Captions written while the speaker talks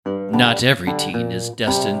Not every teen is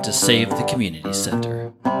destined to save the community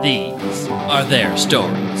center. These are their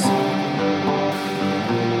stories.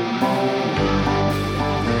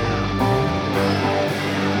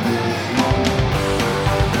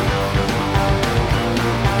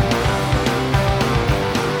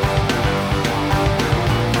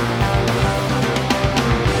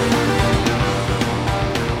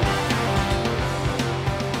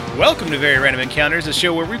 Welcome to Very Random Encounters, a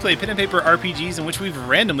show where we play pen and paper RPGs in which we've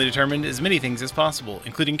randomly determined as many things as possible,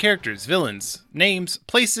 including characters, villains, names,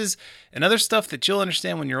 places, and other stuff that you'll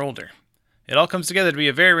understand when you're older. It all comes together to be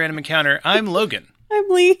a very random encounter. I'm Logan. I'm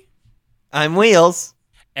Lee. I'm Wheels.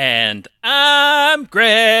 And I'm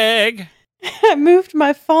Greg. I moved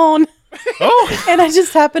my phone. Oh! And I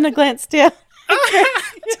just happened to glance down.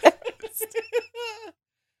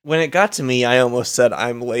 When it got to me, I almost said,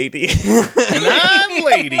 I'm Lady. And I'm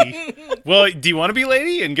Lady. Well, do you want to be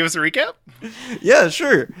Lady and give us a recap? Yeah,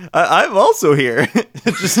 sure. I'm also here.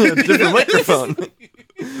 Just a different microphone.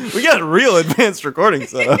 We got a real advanced recording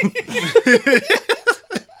setup.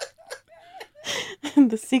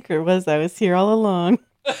 The secret was I was here all along.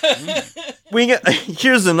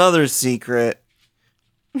 Here's another secret.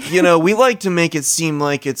 You know, we like to make it seem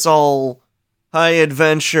like it's all high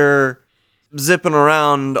adventure, zipping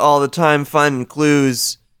around all the time, finding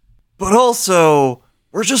clues. But also,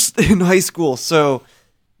 we're just in high school, so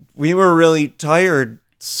we were really tired.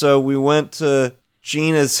 So we went to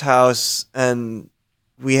Gina's house, and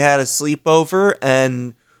we had a sleepover,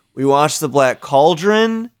 and we watched The Black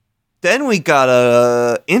Cauldron. Then we got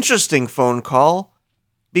a interesting phone call,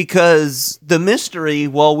 because the mystery,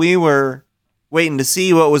 while we were waiting to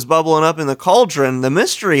see what was bubbling up in the cauldron, the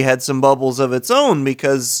mystery had some bubbles of its own,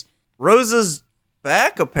 because Rosa's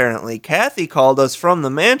back, apparently. Kathy called us from the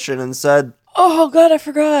mansion and said, Oh, God, I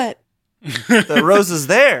forgot. that Rosa's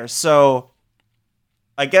there, so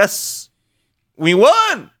I guess we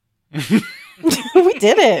won! We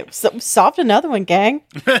did it. So, solved another one, gang.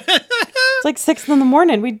 It's like 6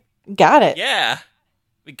 a.m. We got it. Yeah,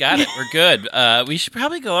 we got it. We're good. We should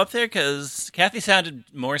probably go up there because Kathy sounded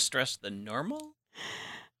more stressed than normal.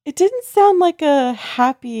 It didn't sound like a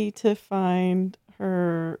happy to find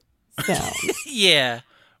her sound. Yeah.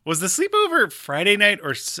 Was the sleepover Friday night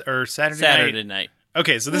or Saturday night? Saturday night.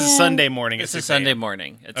 Okay, so this is Sunday morning at It's 6 a Sunday a.m.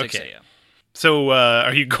 morning at 6 Okay. a.m. So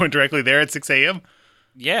are you going directly there at 6 a.m.?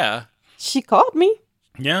 Yeah. She called me.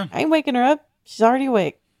 Yeah. I ain't waking her up. She's already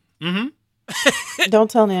awake. Mm-hmm. Don't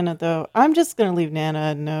tell Nana, though. I'm just going to leave Nana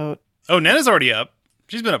a note. Oh, Nana's already up.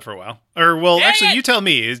 She's been up for a while. Or, well, Dang actually, it! you tell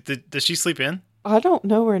me. Does she sleep in? I don't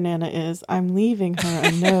know where Nana is. I'm leaving her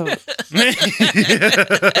a note.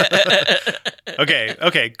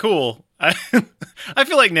 Okay, cool. I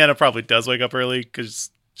feel like Nana probably does wake up early because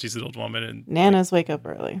she's an old woman. And Nana's wake up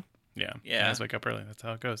early. yeah, Yeah. Nana's wake up early. That's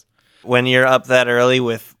how it goes. When you're up that early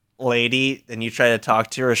with Lady and you try to talk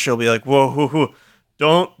to her, she'll be like, whoa,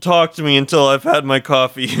 don't talk to me until I've had my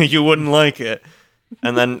coffee. You wouldn't like it.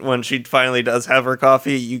 And then when she finally does have her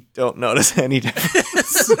coffee, you don't notice any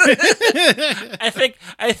difference. I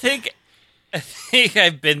think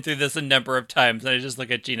I've been through this a number of times, and I just look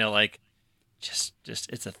at Gina like, just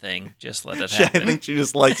it's a thing. Just let it I happen. think she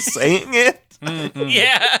just likes saying it.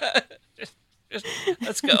 Yeah. Just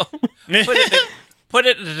let's go. Put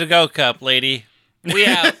it in the to-go cup, lady. We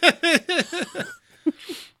out.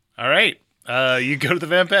 All right. You go to the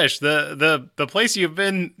Vampesh, the place you've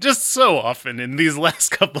been just so often in these last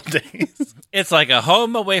couple of days. It's like a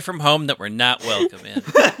home away from home that we're not welcome in.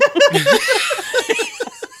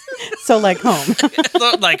 So, like home.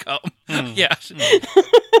 Like home. Yeah.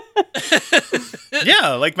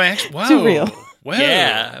 Yeah, like my actual... Wow. Too real. Wow.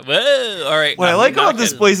 Yeah. Whoa. All right. What I like about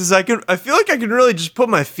this place is I feel like I can really just put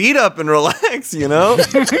my feet up and relax, you know?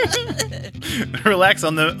 Relax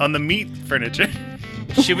on the meat furniture.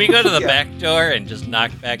 Should we go to the back door and just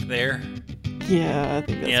knock back there? Yeah, I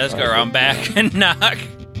think that's Yeah, let's go probably around back and knock.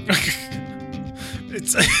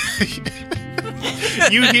 It's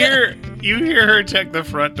you hear her check the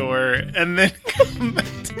front door and then come back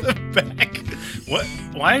to the back. What?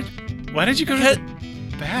 Why did you go to the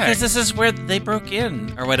back? Because this is where they broke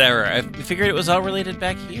in or whatever. I figured it was all related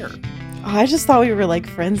back here. Oh, I just thought we were like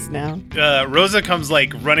friends now. Rosa comes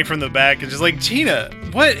like running from the back and just like, Gina,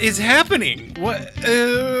 what is happening? What?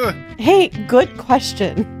 Hey, good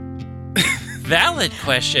question. Valid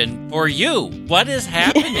question for you. What is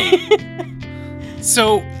happening?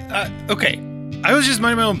 So, okay, I was just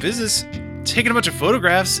minding my own business, taking a bunch of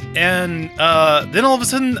photographs, and then all of a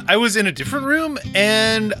sudden I was in a different room,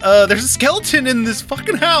 and there's a skeleton in this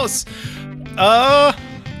fucking house.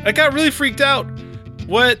 I got really freaked out.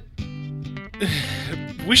 What?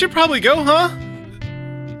 We should probably go, huh?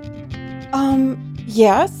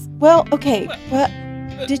 Yes. Well, okay.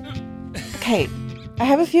 Okay. I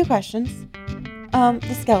have a few questions.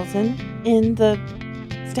 The skeleton in the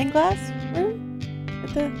stained glass room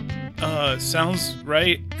with the. Sounds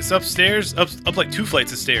right. It's upstairs, up like 2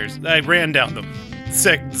 flights of stairs. I ran down them.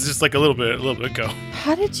 Just like a little bit ago.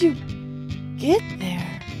 How did you get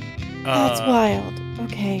there? That's wild.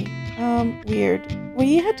 Okay. Weird. Well,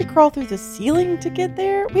 you had to crawl through the ceiling to get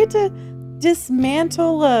there. We had to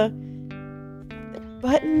dismantle a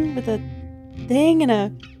button with a thing and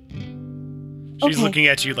a. She's Okay. looking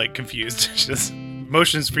at you like confused. She just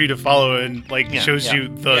motions for you to follow and like shows you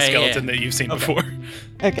the skeleton that you've seen before.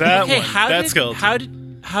 Okay. That Okay, one. That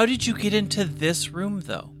skeleton. how did you get into this room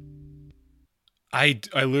though? I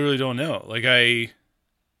literally don't know. Like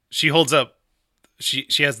she holds up.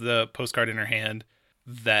 She has the postcard in her hand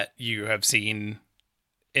that you have seen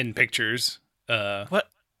in pictures. What?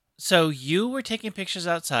 So you were taking pictures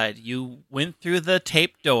outside. You went through the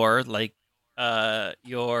taped door like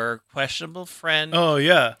your questionable friend Oh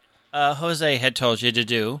yeah. Jose had told you to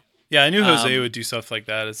do. Yeah, I knew Jose would do stuff like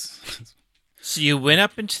that. So you went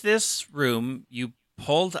up into this room, you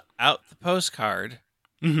pulled out the postcard,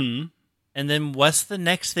 Mm-hmm. and then what's the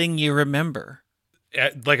next thing you remember?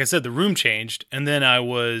 Like I said, the room changed, and then I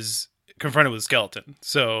was confronted with a skeleton,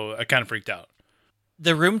 so I kind of freaked out.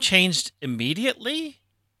 The room changed immediately?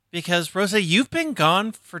 Because, Rosa, you've been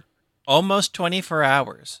gone for almost 24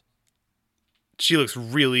 hours. She looks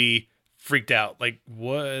really freaked out. Like,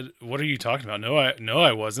 what are you talking about? No,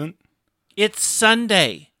 I wasn't. It's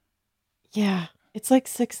Sunday. Yeah. It's like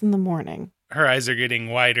 6 a.m. Her eyes are getting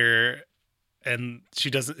wider, and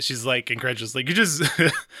she's like incredulous. Like, you just,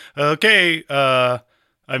 okay,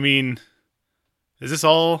 I mean, is this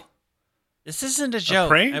all This isn't a joke.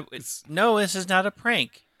 prank? No, this is not a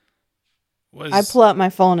prank. I pull out my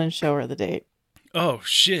phone and show her the date. Oh,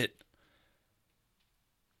 shit.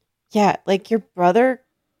 Yeah, like your brother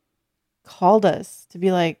called us to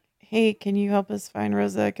be like, hey, can you help us find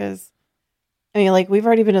Rosa? Because, I mean, like, we've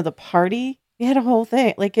already been to the party. We had a whole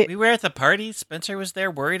thing. Like, We were at the party. Spencer was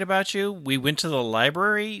there worried about you. We went to the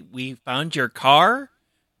library. We found your car.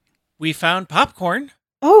 We found popcorn.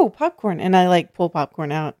 oh, popcorn. And I, like, pull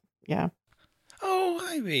popcorn out. Yeah. Oh,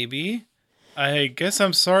 hi, baby. I guess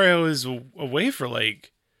I'm sorry I was away for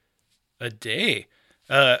like a day.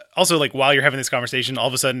 Also, like while you're having this conversation, all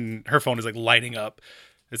of a sudden her phone is like lighting up.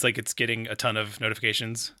 It's like it's getting a ton of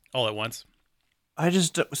notifications all at once. I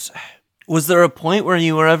just was there a point where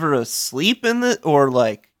you were ever asleep in the or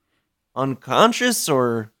like unconscious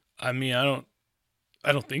or I mean, I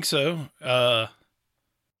don't think so.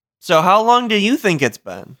 so how long do you think it's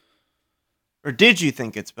been? Or did you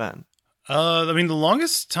think it's been? I mean, the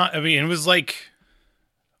longest time. I mean, it was like,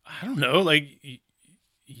 I don't know. Like,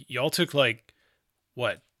 y'all took like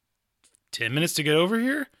what, 10 minutes to get over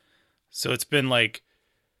here. So it's been like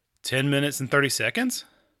 10 minutes and 30 seconds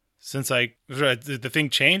since the thing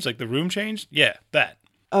changed. Like the room changed. Yeah, that.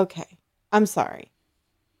 Okay. I'm sorry.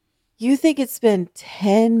 You think it's been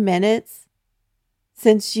 10 minutes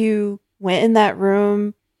since you went in that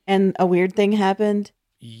room and a weird thing happened?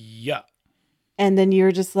 Yeah. And then you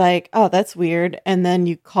were just like, oh, that's weird. And then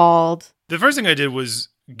you called. The first thing I did was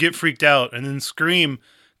get freaked out and then scream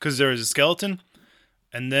because there was a skeleton,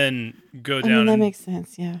 and then go I down. mean, that and- makes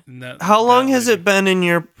sense. Yeah. and that- How long that has lady- it been in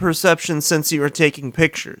your perception since you were taking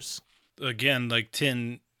pictures? Again, like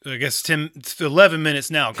 10. I guess 10, it's 11 minutes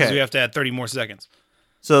now because Okay. we have to add 30 more seconds.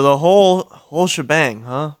 So the whole shebang,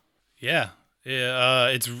 huh? Yeah.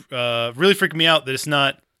 It's really freaking me out that it's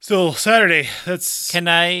not still Saturday. That's Can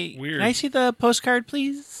I Weird. see the postcard,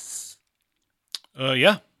 please?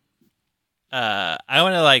 yeah. I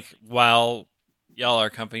want to like while y'all are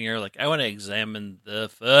accompanying her, like I want to examine the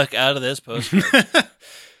fuck out of this postcard.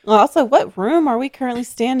 Well, also, what room are we currently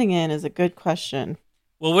standing in is a good question.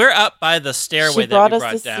 Well, we're up by the stairway She that brought we us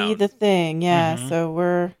brought to down. see the thing. Yeah. Mhm. So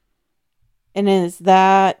we're. And is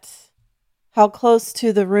that. How close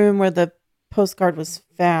to the room where the postcard was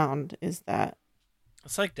found is that?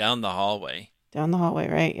 It's like down the hallway. Down the hallway,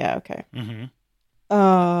 right? Yeah. Okay.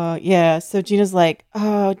 Mm-hmm. Yeah. So Gina's like,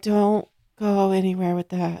 oh, don't go anywhere with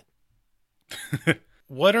that.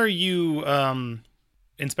 What are you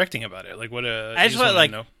inspecting about it? Like what? I just want wanna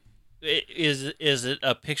like, know. is it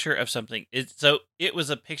a picture of something? It was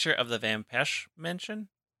a picture of the Van Pesch mansion.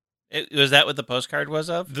 Was that what the postcard was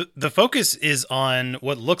of? The focus is on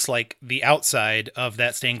what looks like the outside of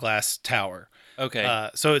that stained glass tower. Okay.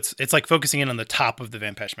 So it's like focusing in on the top of the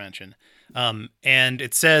Van Pesch mansion. And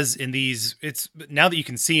it says in these, it's now that you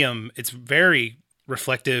can see them, it's very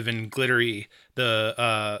reflective and glittery.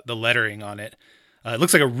 The lettering on it, it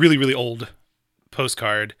looks like a really really old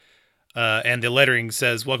postcard. and the lettering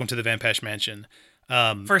says "Welcome to the Van Pesh Mansion."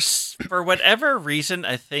 For whatever reason,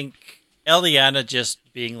 I think Eliana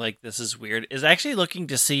just being like, "This is weird," is actually looking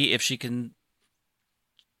to see if she can,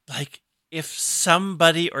 like, if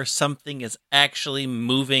somebody or something is actually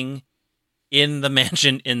moving in the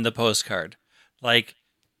mansion in the postcard, like,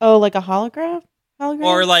 Oh, like a hologram?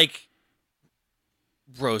 or like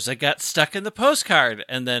Rosa got stuck in the postcard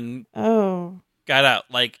and then Oh. got out,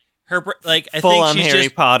 like her, like I Full think on she's Harry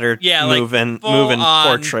just Potter like, moving full-on,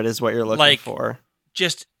 portrait is what you're looking like, for.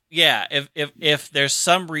 just yeah. If there's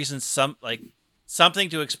some reason, something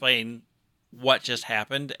to explain what just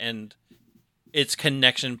happened and its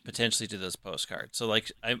connection potentially to this postcard. So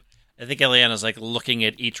like I think Eliana's like looking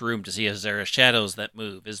at each room to see, is there shadows that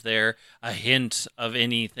move? Is there a hint of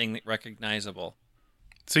anything recognizable?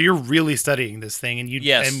 So you're really studying this thing, and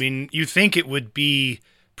Yes. I mean, you think it would be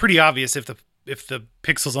pretty obvious if the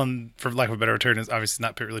pixels on, for lack of a better term, is obviously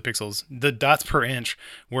not really pixels, the dots per inch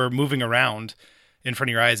were moving around in front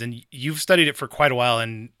of your eyes, and you've studied it for quite a while,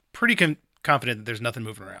 and pretty confident that there's nothing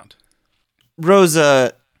moving around.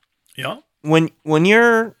 Rosa, Yeah, when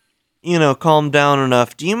you're, calmed down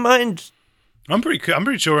enough, do you mind? I'm pretty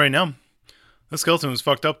chill right now. The skeleton was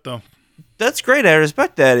fucked up though. That's great. I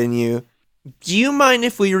respect that in you. Do you mind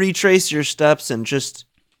if we retrace your steps and just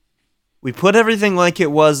we put everything like it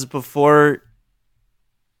was before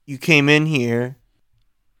you came in here,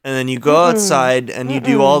 and then you go outside and you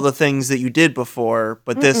do all the things that you did before,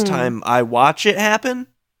 but this time I watch it happen?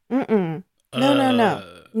 No.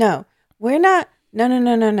 No. We're not.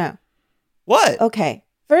 No. What? Okay.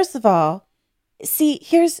 First of all, see,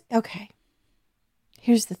 here's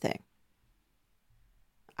the thing.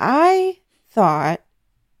 I thought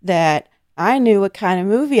that I knew what kind of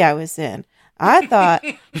movie I was in. I thought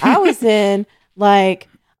I was in like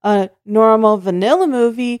a normal vanilla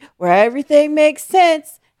movie where everything makes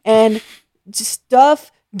sense and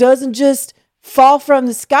stuff doesn't just fall from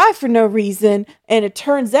the sky for no reason. And it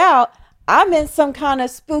turns out I'm in some kind of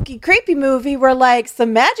spooky, creepy movie where like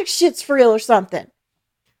some magic shit's real or something.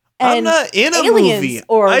 I'm not in a aliens movie.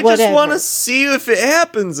 or I just whatever. want to see if it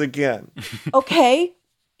happens again. Okay.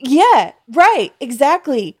 Yeah, right.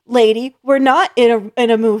 Exactly, lady. We're not in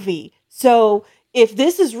a movie. So if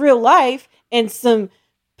this is real life and some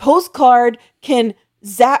postcard can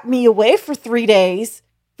zap me away for 3 days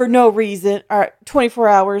for no reason, or 24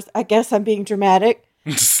 hours, I guess I'm being dramatic,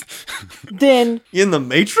 then, In the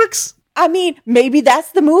Matrix? I mean, maybe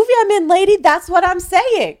that's the movie I'm in, lady. That's what I'm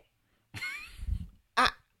saying.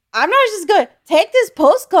 I'm not just going to take this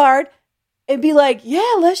postcard and be like,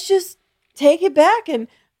 yeah, let's just take it back and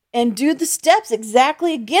do the steps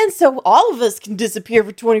exactly again so all of us can disappear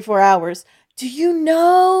for 24 hours. Do you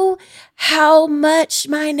know how much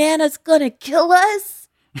my Nana's going to kill us?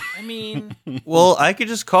 I mean, Well, I could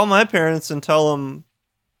just call my parents and tell them.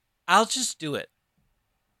 I'll just do it.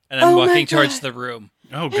 And I'm Oh my walking towards God. the room.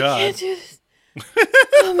 Oh I can't god. do this.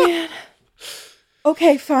 Oh, man.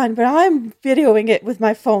 Okay, fine, but I'm videoing it with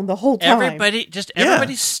my phone the whole time.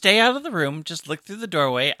 Everybody stay out of the room. Just look through the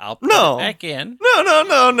doorway. I'll put No. it back in.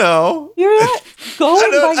 No. You're not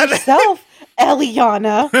going don't- by yourself,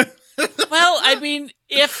 Eliana. Well, I mean,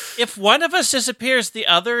 if one of us disappears, the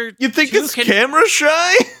other You think two it's can, camera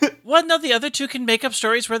shy? well, no, the other two can make up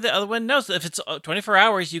stories where the other one knows. If it's 24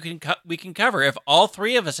 hours, we can cover. If all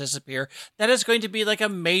three of us disappear, that is going to be like a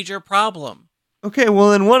major problem. Okay,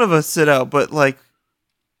 well, then one of us sit out, but like,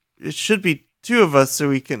 it should be two of us so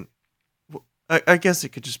we can. I guess it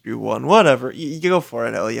could just be one. Whatever. You go for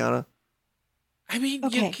it, Eliana. I mean,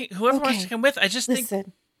 Okay, whoever wants okay. to come with, I just think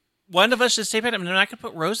Listen. one of us should stay behind. I mean, I'm not going to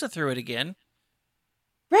put Rosa through it again.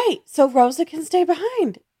 Right, so Rosa can stay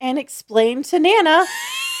behind and explain to Nana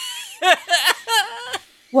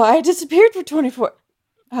why I disappeared for 24 hours.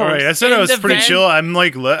 All right, I said I In was the pretty van- chill. I'm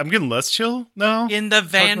like, I'm getting less chill now. In the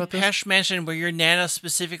Van about this? Pesh mansion where your Nana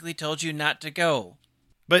specifically told you not to go.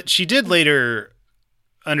 But she did later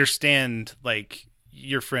understand, like,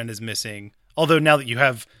 your friend is missing. Although now that you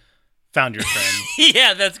have found your friend,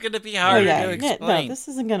 Yeah, that's going to be Oh, harder yeah, to no, explain. this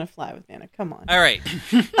isn't gonna fly with Nana. Come on. All right.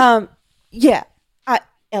 Yeah,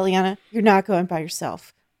 Eliana, you're not going by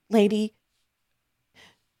yourself, lady.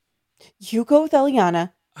 You go with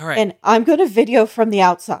Eliana, All right. and I'm gonna video from the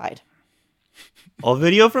outside. I'll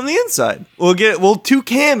video from the inside. We'll two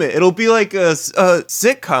cam it. It'll be like a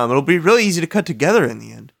sitcom. It'll be really easy to cut together in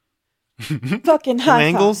the end. Fucking Two high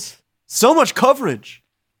angles. five. So much coverage.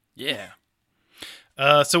 yeah.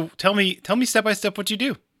 so tell me step by step what you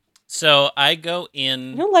do. So I go I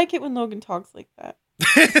in. don't like it when Logan talks like that.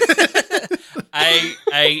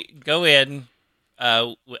 I go in.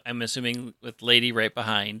 I'm assuming with Lady right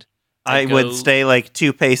behind. I would stay like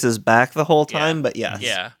 2 paces back the whole time, Yeah. but yes.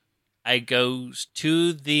 Yeah. I goes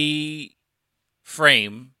to the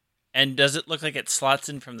frame, and does it look like it slots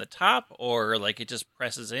in from the top, or like it just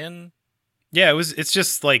presses in? Yeah, it's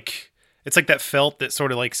just like it's like that felt that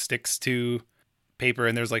sort of like sticks to paper,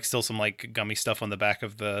 and there's like still some like gummy stuff on the back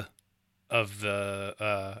of the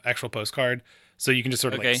actual postcard, so you can just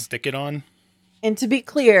sort of Okay. like stick it on. And to be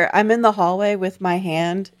clear, I'm in the hallway with my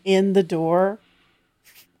hand in the door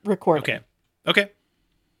recording. Okay.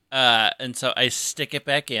 And so I stick it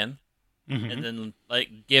back in, Mhm. and then like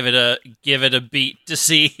give it a beat to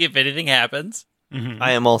see if anything happens, Mhm.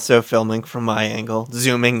 I am also filming from my angle,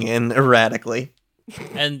 zooming in erratically.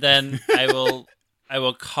 and then I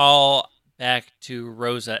will call back to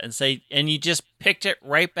Rosa and say, "And you just picked it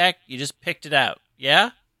right back. You just picked it out,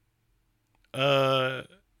 yeah?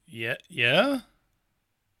 Yeah.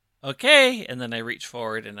 Okay." And then I reach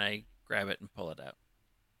forward and I grab it and pull it out.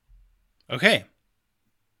 Okay.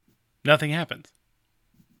 Nothing happens.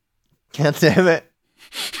 God damn it.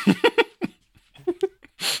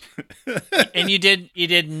 And you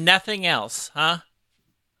did nothing else, huh?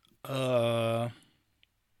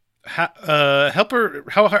 Help her.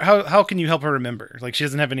 How can you help her remember? Like she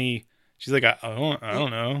doesn't have any. She's like, I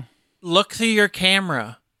don't know. Look through your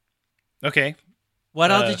camera. Okay.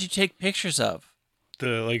 What all did you take pictures of?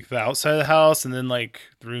 The outside of the house, and then like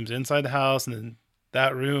the rooms inside the house, and then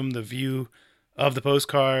that room, the view of the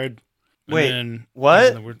postcard. And Wait, then,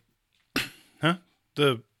 what? Huh?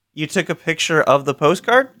 You took a picture of the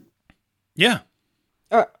postcard? Yeah.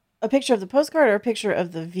 Or a picture of the postcard, or a picture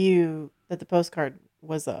of the view that the postcard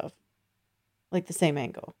was of, like the same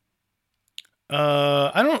angle.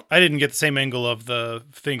 I didn't get the same angle of the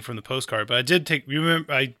thing from the postcard, but I did take. You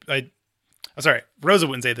remember? I'm sorry, Rosa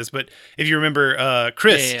wouldn't say this, but if you remember,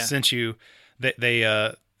 Chris Yeah. sent you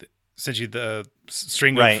they sent you the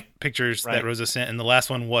string Right. of pictures Right. that Rosa sent, and the last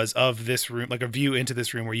one was of this room, like a view into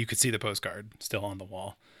this room where you could see the postcard still on the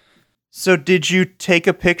wall. So did you take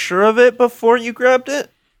a picture of it before you grabbed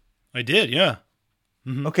it? I did, yeah.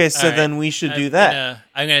 Mm-hmm. Okay, so All right. then we should do that.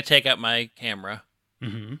 I'm gonna take out my camera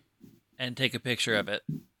Mm-hmm. and take a picture of it.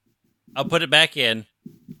 I'll put it back in,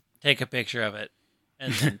 take a picture of it,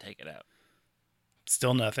 and then take it out.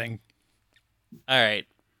 Still nothing. All right.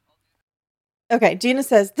 Okay, Gina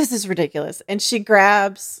says, "This is ridiculous." And she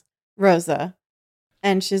grabs Rosa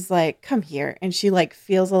and she's like, "Come here." And she like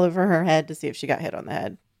feels all over her head to see if she got hit on the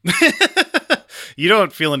head. You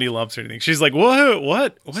don't feel any lumps or anything. She's like, what?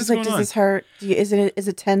 What's She's like, going "Does on? this hurt? Is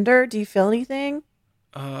it tender? Do you feel anything?"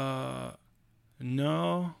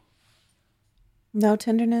 No. No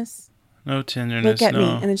tenderness. No tenderness. Look at me.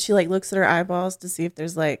 no. And then she like looks at her eyeballs to see if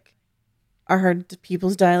there's like, are her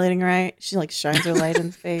pupils dilating right? She like shines her light in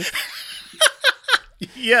the face.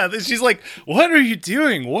 Yeah, she's like, what are you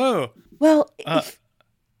doing? Whoa. Well,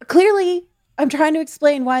 clearly, I'm trying to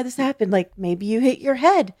explain why this happened. Like, maybe you hit your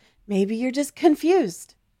head. Maybe you're just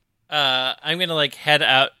confused. I'm gonna like head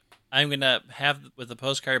out. I'm gonna have with the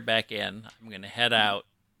postcard back in. I'm gonna head out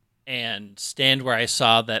and stand where I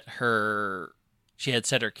saw that she had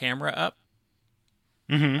set her camera up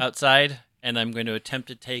Mm-hmm. outside, and I'm going to attempt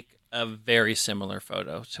to take a very similar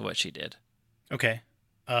photo to what she did. Okay.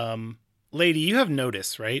 Lady, you have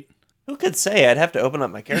notice, right? Who could say? I'd have to open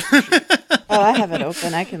up my character sheet. Oh, I have it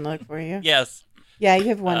open. I can look for you. Yes, Yeah, you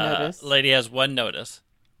have one notice. lady has one notice.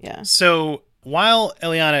 Yeah. So while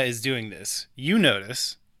Eliana is doing this, you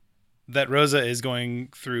notice that Rosa is going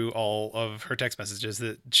through all of her text messages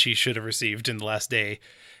that she should have received in the last day.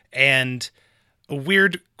 And a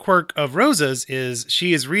weird quirk of Rosa's is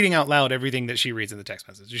she is reading out loud everything that she reads in the text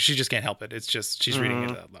messages. She just can't help it. It's just she's reading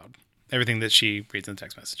it out loud. Everything that she reads in the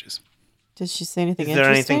text messages. Does she say anything Is there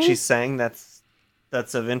interesting? anything she's saying that's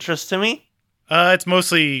of interest to me? It's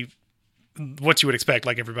mostly what you would expect,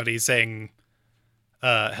 like everybody's saying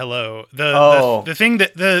hello. The thing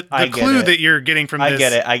that the I get clue it. that you're getting from I this.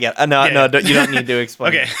 get it. I get it. No, Yeah. you don't need to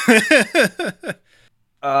explain. Okay.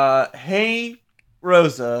 Hey,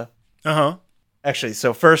 Rosa. Uh-huh. Actually,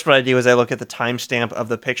 so first what I do is I look at the timestamp of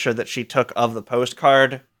the picture that she took of the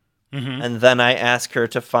postcard, Mm-hmm. and then I ask her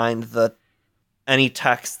to find any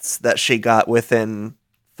texts that she got within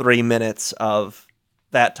 3 minutes of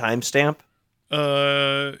that timestamp.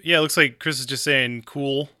 Yeah, it looks like Chris is just saying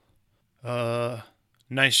cool.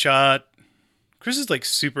 Nice shot. Chris is like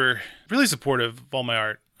really supportive of all my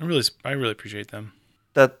art. I really appreciate them.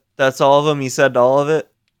 That's all of them. You said all of it.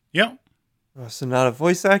 Yeah. Oh, so not a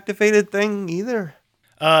voice activated thing either.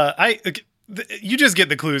 You just get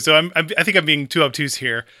the clue. So I think I'm being too obtuse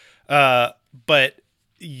here. But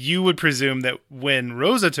you would presume that when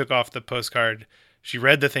Rosa took off the postcard, she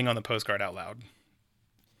read the thing on the postcard out loud.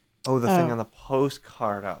 Oh, the thing Oh. on the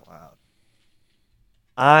postcard out loud.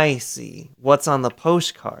 I see. What's on the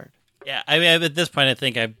postcard? Yeah, I mean, at this point, I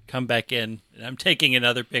think I've come back in and I'm taking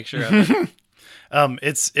another picture of it.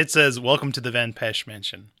 It says, "Welcome to the Van Pesh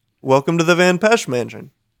Mansion." Welcome to the Van Pesh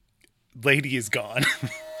Mansion. Lady is gone.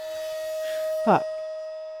 Fuck.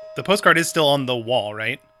 The postcard is still on the wall,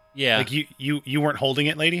 right? Yeah. Like you weren't holding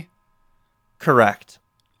it, Lady. Correct.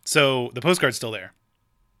 So the postcard's still there,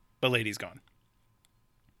 but Lady's gone.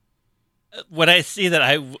 When I see that,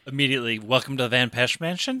 I immediately welcome to the Van Pesh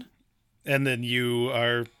Mansion. And then you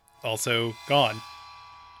are also gone.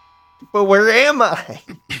 But where am I?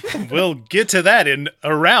 We'll get to that in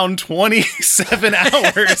around 27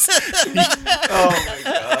 hours. Oh my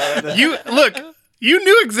god. You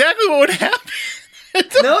knew exactly what would happen.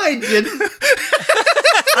 No, I didn't.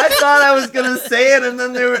 I thought I was gonna say it, and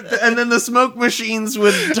then the smoke machines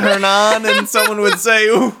would turn on, and someone would say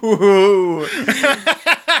 "ooh,"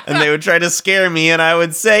 and they would try to scare me, and I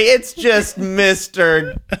would say it's just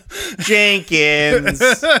Mr. Jenkins.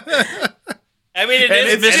 I mean, it And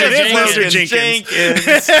is it's Mr. Mr.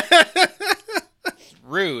 Jenkins. Jenkins.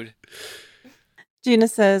 Rude. Gina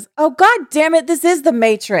says, "Oh God damn it! This is the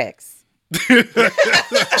Matrix."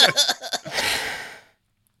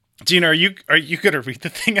 Gina, are you gonna read the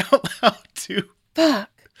thing out loud too? Fuck.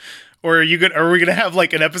 Or are we gonna have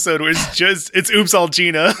like an episode where it's oops all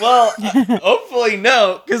Gina? Well, hopefully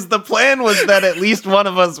no, because the plan was that at least one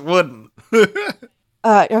of us wouldn't.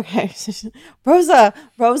 Okay. Rosa.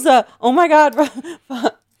 Oh my God.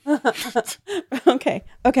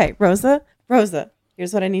 Okay. Rosa.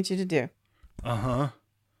 Here's what I need you to do.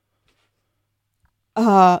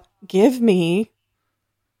 Give me,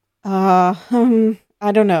 I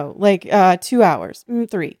don't know, like 2 hours,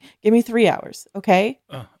 3. Give me 3 hours, okay?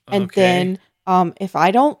 And Okay. then, if I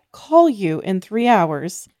don't call you in 3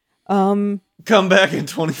 hours, Come back in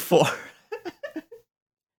 24.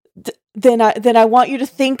 then I want you to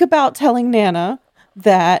think about telling Nana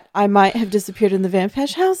that I might have disappeared in the Van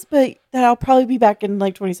Pesh house, but that I'll probably be back in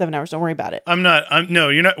like 27 hours. Don't worry about it. No,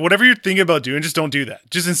 you're not. Whatever you're thinking about doing, just don't do that.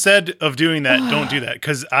 Just instead of doing that, don't do that.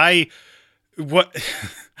 Because I'm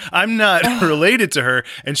not related to her,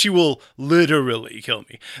 and she will literally kill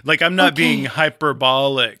me. Like, I'm not being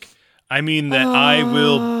hyperbolic. I mean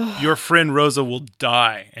that your friend Rosa will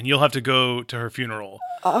die, and you'll have to go to her funeral,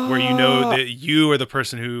 where you know that you are the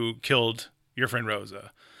person who killed your friend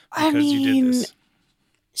Rosa because you did this.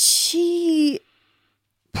 She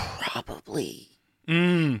probably.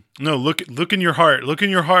 No, look in your heart. Look in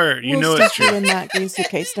your heart. You know it's stick you true. in that green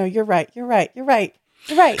suitcase. No, you're right.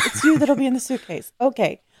 It's you that'll be in the suitcase.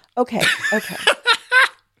 Okay. I've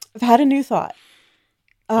had a new thought.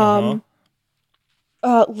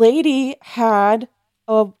 Lady had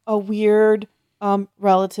a weird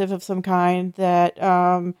relative of some kind that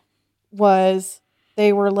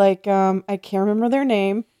they were like I can't remember their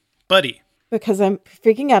name Buddy. because I'm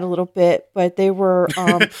freaking out a little bit, but they were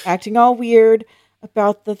acting all weird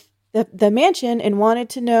about the mansion and wanted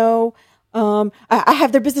to know. I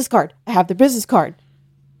have their business card.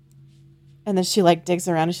 And then she like digs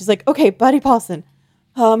around and she's like, "Okay, Buddy Paulson.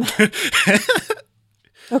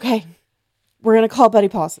 Okay, we're gonna call Buddy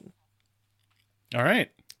Paulson. All right.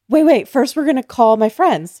 Wait. First, we're gonna call my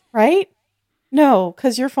friends, right? No,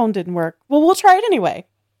 because your phone didn't work. Well, we'll try it anyway,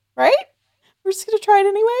 right? We're just gonna try it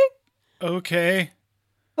anyway."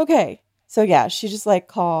 Okay. So yeah, she just like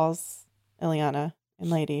calls Ileana and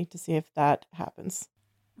Lady to see if that happens.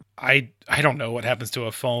 I don't know what happens to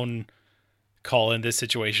a phone call in this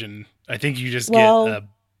situation. I think you just Well, get a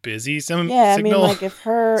busy signal. Yeah, I mean, like if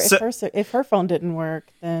her phone didn't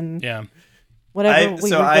work, then Yeah. whatever we were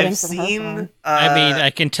getting I've from her seen. phone. I mean, I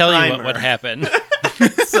can tell you what Primer. would happen.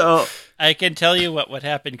 So I can tell you what would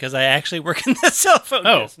happen because I actually work in the cell phone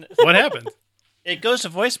Oh, business. what happened? It goes to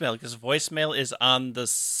voicemail because voicemail is on the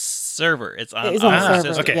server. It's on, It's on our the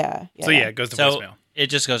server. system. Okay. Yeah. So yeah, it goes to So voicemail. it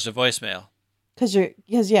just goes to voicemail. Because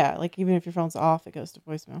like even if your phone's off, it goes to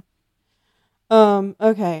voicemail.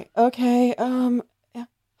 Okay.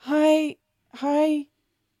 Hi.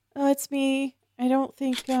 It's me. I don't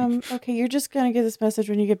think. Okay, you're just gonna get this message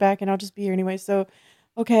when you get back, and I'll just be here anyway. So,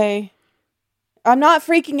 okay. I'm not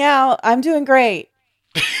freaking out. I'm doing great.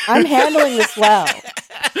 I'm handling this well.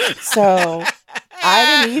 So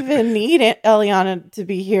I didn't even need Eliana to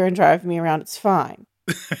be here and drive me around. It's fine.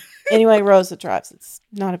 Anyway, Rosa drives. It's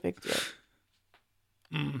not a big deal.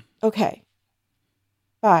 Okay.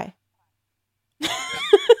 Bye.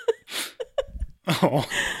 Oh.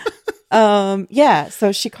 Yeah,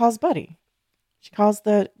 so she calls Buddy. She calls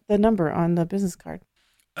the number on the business card.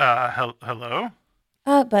 Hello?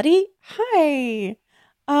 Buddy? Hi.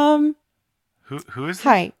 Who is this?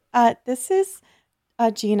 Hi. This is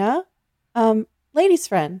Gina, ladies'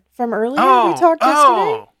 friend from earlier. We talked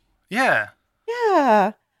yesterday. Yeah.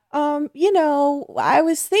 Yeah. I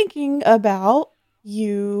was thinking about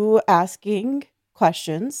you asking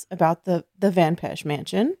questions about the Van Pesh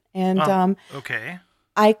mansion, and Okay.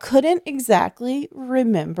 I couldn't exactly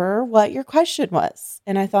remember what your question was,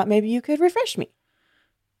 and I thought maybe you could refresh me.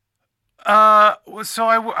 So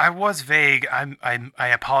I was vague. I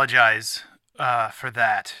apologize for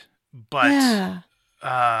that, but Yeah.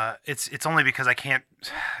 it's only because I can't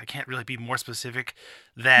really be more specific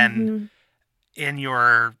than in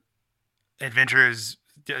your adventures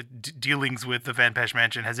dealings with the Van Pesh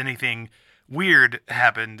Mansion. Has anything weird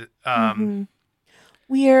happened?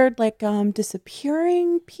 Weird, like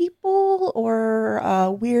disappearing people,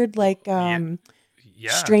 or weird, like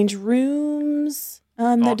Yeah. strange rooms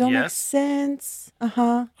that don't make yes. sense.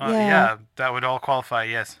 Yeah, that would all qualify.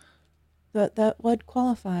 Yes. That would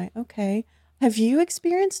qualify. Okay. Have you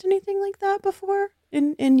experienced anything like that before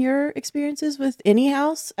in your experiences with any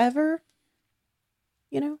house ever?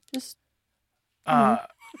 Just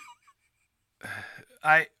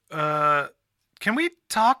Can we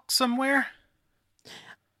talk somewhere?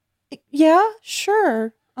 yeah,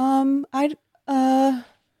 sure. Where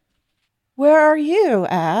are you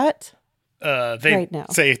at? They Right now.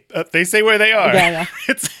 They say where they are. Yeah.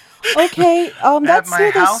 It's Okay. That's my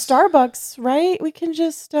near the house? Starbucks, right? We can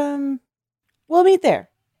just we'll meet there.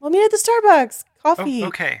 We'll meet at the Starbucks. Coffee.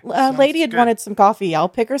 okay. Lady had Sounds good. wanted some coffee. I'll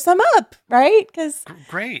pick her some up, right? Because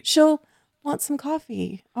Great. she'll want some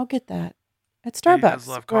coffee. I'll get that at Lady does Starbucks,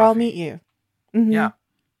 love where I'll coffee. meet you. Mhm. Yeah.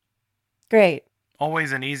 Great.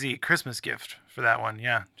 Always an easy Christmas gift for that one.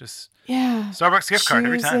 Yeah. Just Yeah. Starbucks gift card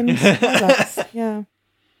every Shoes time. and Starbucks. Yeah.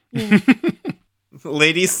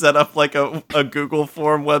 Ladies set up like a Google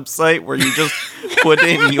form website where you just put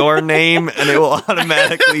in your name and it will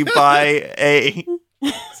automatically buy a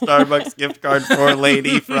Starbucks gift card for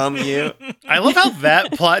Lady from you. I love how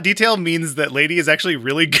that plot detail means that Lady is actually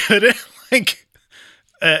really good at like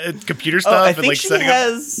computer stuff I and think like she setting up.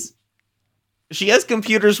 has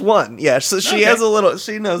computers one. Yeah, so she Okay. has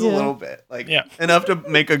she knows a Yeah. little bit. Like Yeah. enough to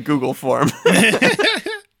make a Google form.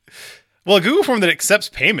 Well, a Google form that accepts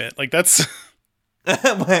payment, like that's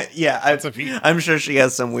But yeah, that's a feat. I'm sure she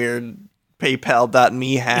has some weird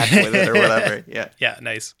PayPal.me hack with it or whatever. Yeah. Yeah,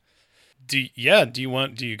 nice. Do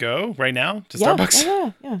you go right now to Yeah.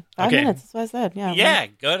 Starbucks? Yeah. 5 Okay. minutes. That's what I said. Yeah. Yeah,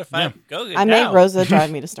 go to five. Go. I now. made Rosa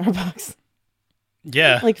drive me to Starbucks.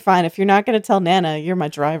 Yeah. Like, fine. If you're not going to tell Nana, you're my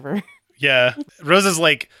driver. Yeah. Rosa's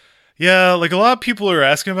like, yeah, like a lot of people are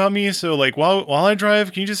asking about me, so like while I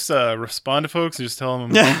drive, can you just respond to folks and just tell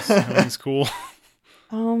them everything's cool?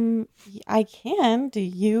 I can. Do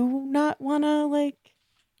you not want to, like...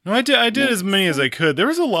 No, I did as many as I could. There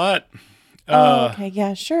was a lot. okay.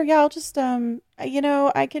 Yeah, sure. Yeah, I'll just,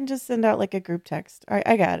 I can just send out, like, a group text. All right,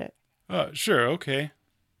 I got it. Sure, okay.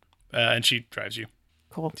 And she drives you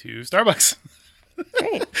Cool. to Starbucks.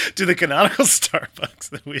 Great. To the canonical Starbucks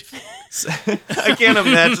that we've... I can't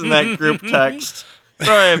imagine that group text.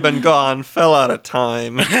 Sorry, I've been gone. Fell out of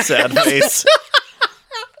time. Sad face.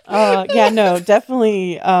 Yeah, no,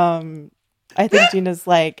 definitely. I think Gina's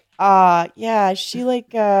like, yeah, she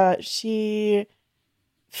like, she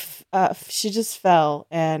just fell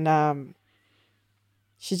and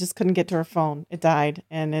she just couldn't get to her phone. It died,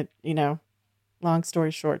 and it, long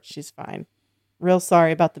story short, she's fine. Real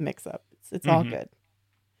sorry about the mix-up. It's all good.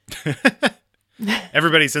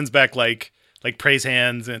 Everybody sends back like praise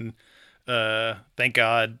hands and thank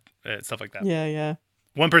God, stuff like that. Yeah.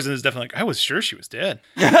 One person is definitely like, I was sure she was dead.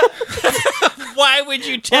 Why would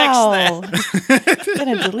you text that? Wow.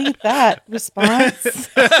 Gonna delete that response. This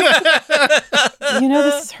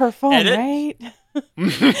is her phone, Edit. right?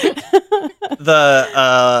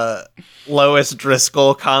 The Lois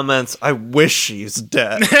Driscoll comments, I wish she's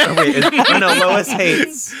dead. Oh, wait, no, Lois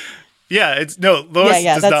hates. Yeah, Lois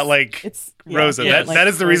does not like it's Rosa. yeah, That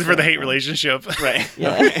is the reason for the hate Rosa. relationship. Right.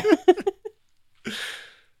 Yeah.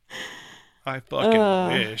 I fucking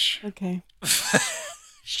wish. Okay.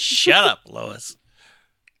 Shut up, Lois.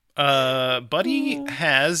 Buddy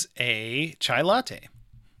has a chai latte.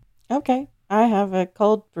 Okay. I have a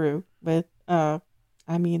cold brew with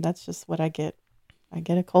that's just what I get. I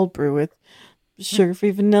get a cold brew with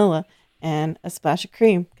sugar-free vanilla and a splash of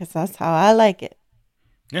cream because that's how I like it.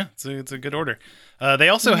 Yeah, it's a good order. They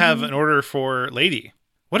also have an order for Lady.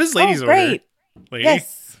 What is Lady's order? Great. Lady?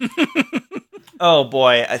 Yes. Oh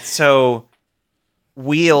boy. So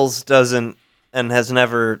Wheels doesn't and has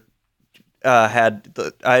never had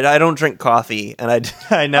I don't drink coffee and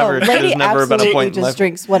I never Lady there's never been a absolutely point in just life.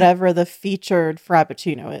 drinks whatever the featured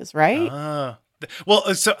frappuccino is, right?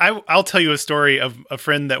 Well, so I'll tell you a story of a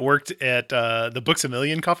friend that worked at the Books A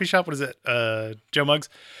Million coffee shop. What is it? Joe Muggs.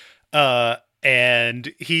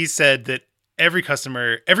 And he said that every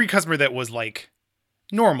customer that was like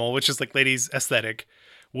normal, which is like ladies aesthetic,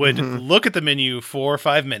 would look at the menu for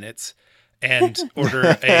 5 minutes and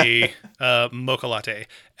order a mocha latte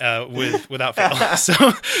without fail. So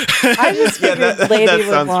I just figured that lady would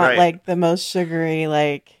sounds want right. like the most sugary,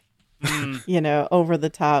 like over the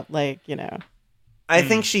top, like I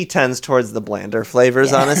think she tends towards the blander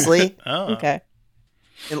flavors, honestly. oh, Okay.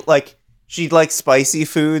 Like, she likes spicy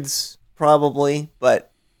foods, probably,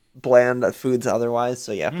 but bland foods otherwise.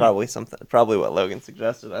 So, yeah, probably what Logan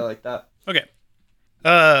suggested. I like that. Okay.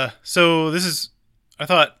 So this is,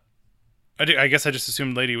 I guess I just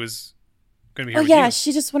assumed lady was going to be here Oh with yeah, you.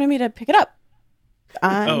 she just wanted me to pick it up.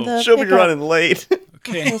 I'm the She'll be pickup. running late.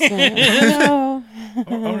 Okay. Listen, no.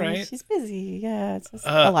 All right. She's busy. Yeah, it's just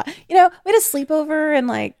a lot. We had a sleepover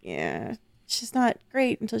and she's not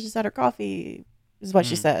great until she's had her coffee, is what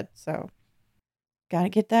she said. So, gotta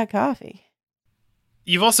get that coffee.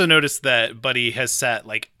 You've also noticed that Buddy has sat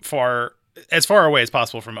like as far away as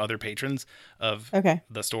possible from other patrons of Okay.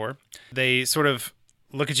 the store. They sort of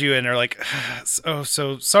look at you and are like, "Oh,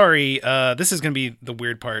 so sorry. This is going to be the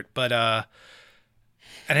weird part, but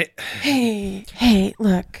Hey,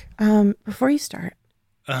 look. Before you start,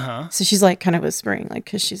 so she's like kind of whispering, like,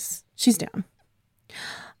 because she's down.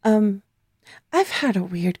 I've had a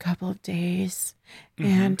weird couple of days,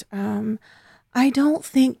 and I don't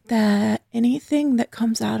think that anything that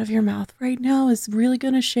comes out of your mouth right now is really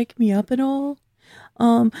gonna shake me up at all.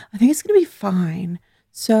 I think it's gonna be fine.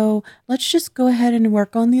 So let's just go ahead and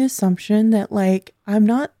work on the assumption that like I'm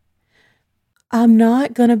not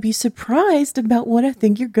gonna be surprised about what I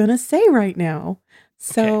think you're gonna say right now.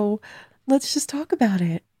 So let's just talk about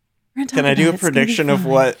it. We're gonna talk Can I about do it. a It's gonna be prediction of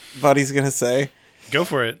fine. what Buddy's going to say? go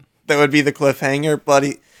for it." That would be the cliffhanger.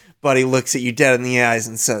 Buddy looks at you dead in the eyes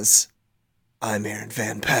and says, I'm Aaron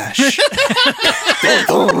Van Pash. Or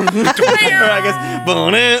I guess. would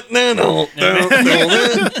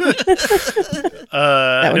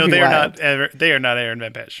No, be they are wild. not. They are not Aaron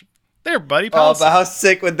Van Pesh. They're Buddy Oh, pals. but how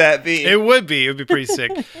sick would that be? It would be. It would be pretty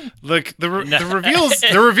sick. Look, the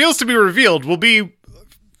reveals to be revealed will be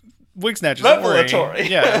Wig Snatchers. Don't worry. Revelatory.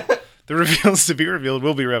 Yeah, the reveals to be revealed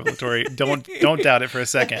will be revelatory. Don't doubt it for a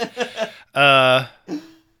second.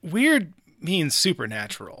 Weird means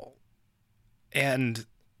supernatural, and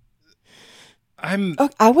I'm Oh,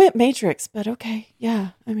 I went Matrix, but okay. Yeah,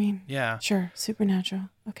 I mean, yeah. sure, supernatural.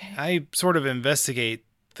 Okay. I sort of investigate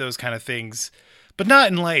those kind of things, but not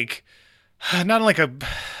in like a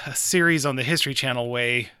series on the History Channel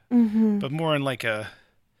way, Mm-hmm. but more in like a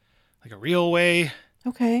real way.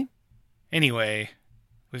 Okay. Anyway,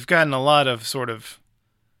 we've gotten a lot of sort of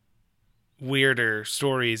weirder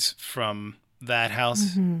stories from that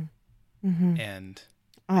house, Mm-hmm. Mm-hmm. and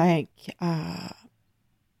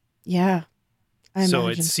Yeah. I so it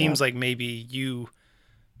imagine seems like maybe you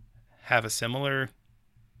have a similar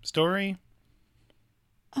story.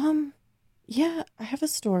 Yeah, I have a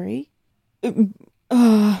story.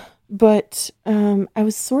 But I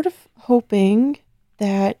was sort of hoping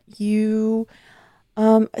that you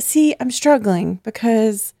see, I'm struggling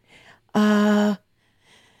because I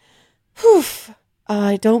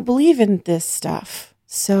don't believe in this stuff.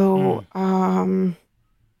 So I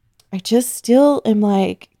just still am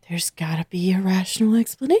like, there's gotta be a rational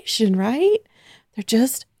explanation, right? There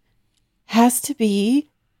just has to be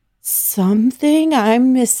something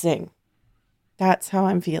I'm missing. That's how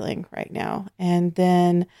I'm feeling right now. And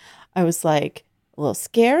then I was like a little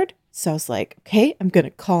scared. So I was like, okay, I'm going to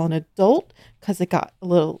call an adult because I got a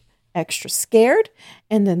little extra scared.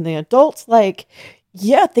 And then the adult's like,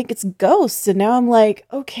 yeah, I think it's ghosts. And now I'm like,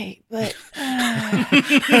 okay, but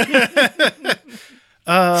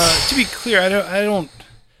To be clear, I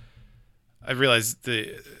realize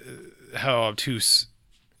how obtuse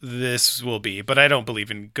this will be, but I don't believe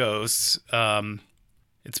in ghosts.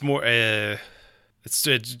 It's more, it's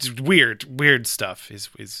weird stuff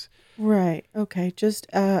is right. Okay. Just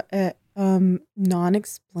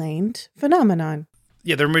non-explained phenomenon.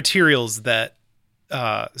 yeah, there are materials that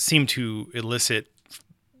seem to elicit,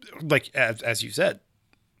 like as you said,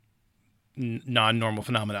 non-normal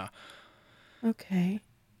phenomena, Okay.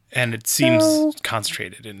 and it seems So,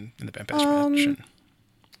 concentrated in the Van Pesh Mansion.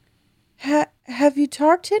 Have you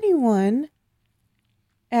talked to anyone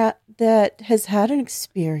that has had an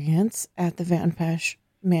experience at the Van Pesh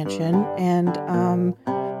Mansion and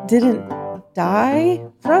didn't die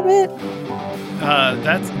from it?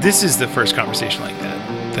 This is the first conversation like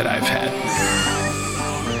that I've had.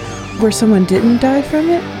 Where someone didn't die from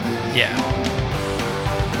it? Yeah.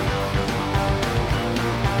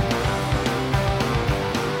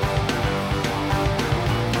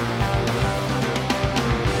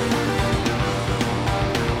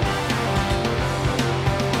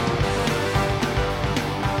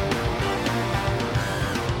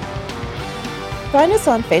 Find us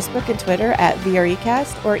on Facebook and Twitter at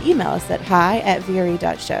VREcast or email us at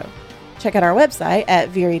hi@vre.show. Check out our website at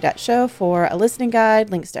vre.show for a listening guide,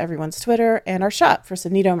 links to everyone's Twitter, and our shop for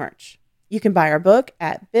some neato merch. You can buy our book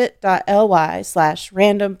at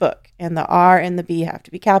bit.ly/randombook, and the R and the B have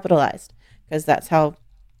to be capitalized because that's how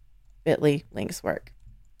Bitly links work.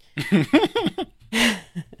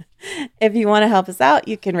 If you want to help us out,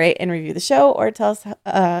 you can rate and review the show or tell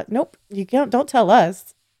us. Nope, you can't. Don't tell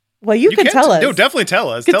us. Well, you can tell us. No, definitely tell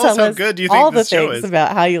us. You can Tell us how good you think all this the show things is.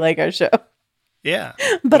 about how you like our show. Yeah.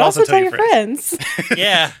 But also tell your friends.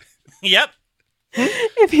 Yeah. Yep.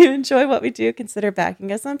 If you enjoy what we do, consider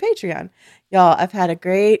backing us on Patreon. Y'all, I've had a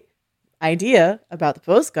great idea about the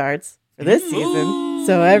postcards for this season,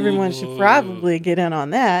 so everyone should probably get in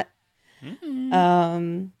on that. We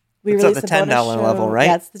It's at release the a bonus $10 show. level, right?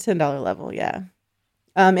 That's the $10 level, yeah.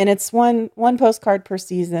 And it's one postcard per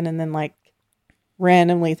season, and then like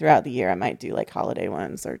randomly throughout the year, I might do like holiday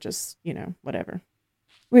ones or just, whatever.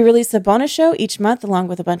 We release a bonus show each month along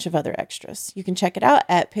with a bunch of other extras. You can check it out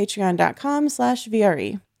at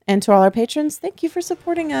patreon.com/VRE. And to all our patrons, thank you for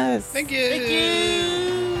supporting us. Thank you. Thank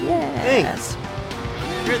you. Yeah. Thanks.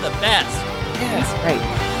 You're the best. That's right.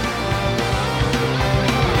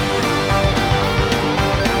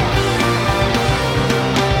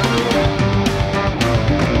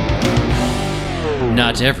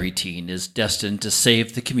 Not every teen is destined to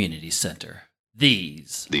save the community center.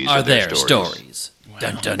 These These are are their their stories. stories.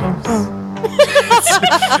 Dun dun.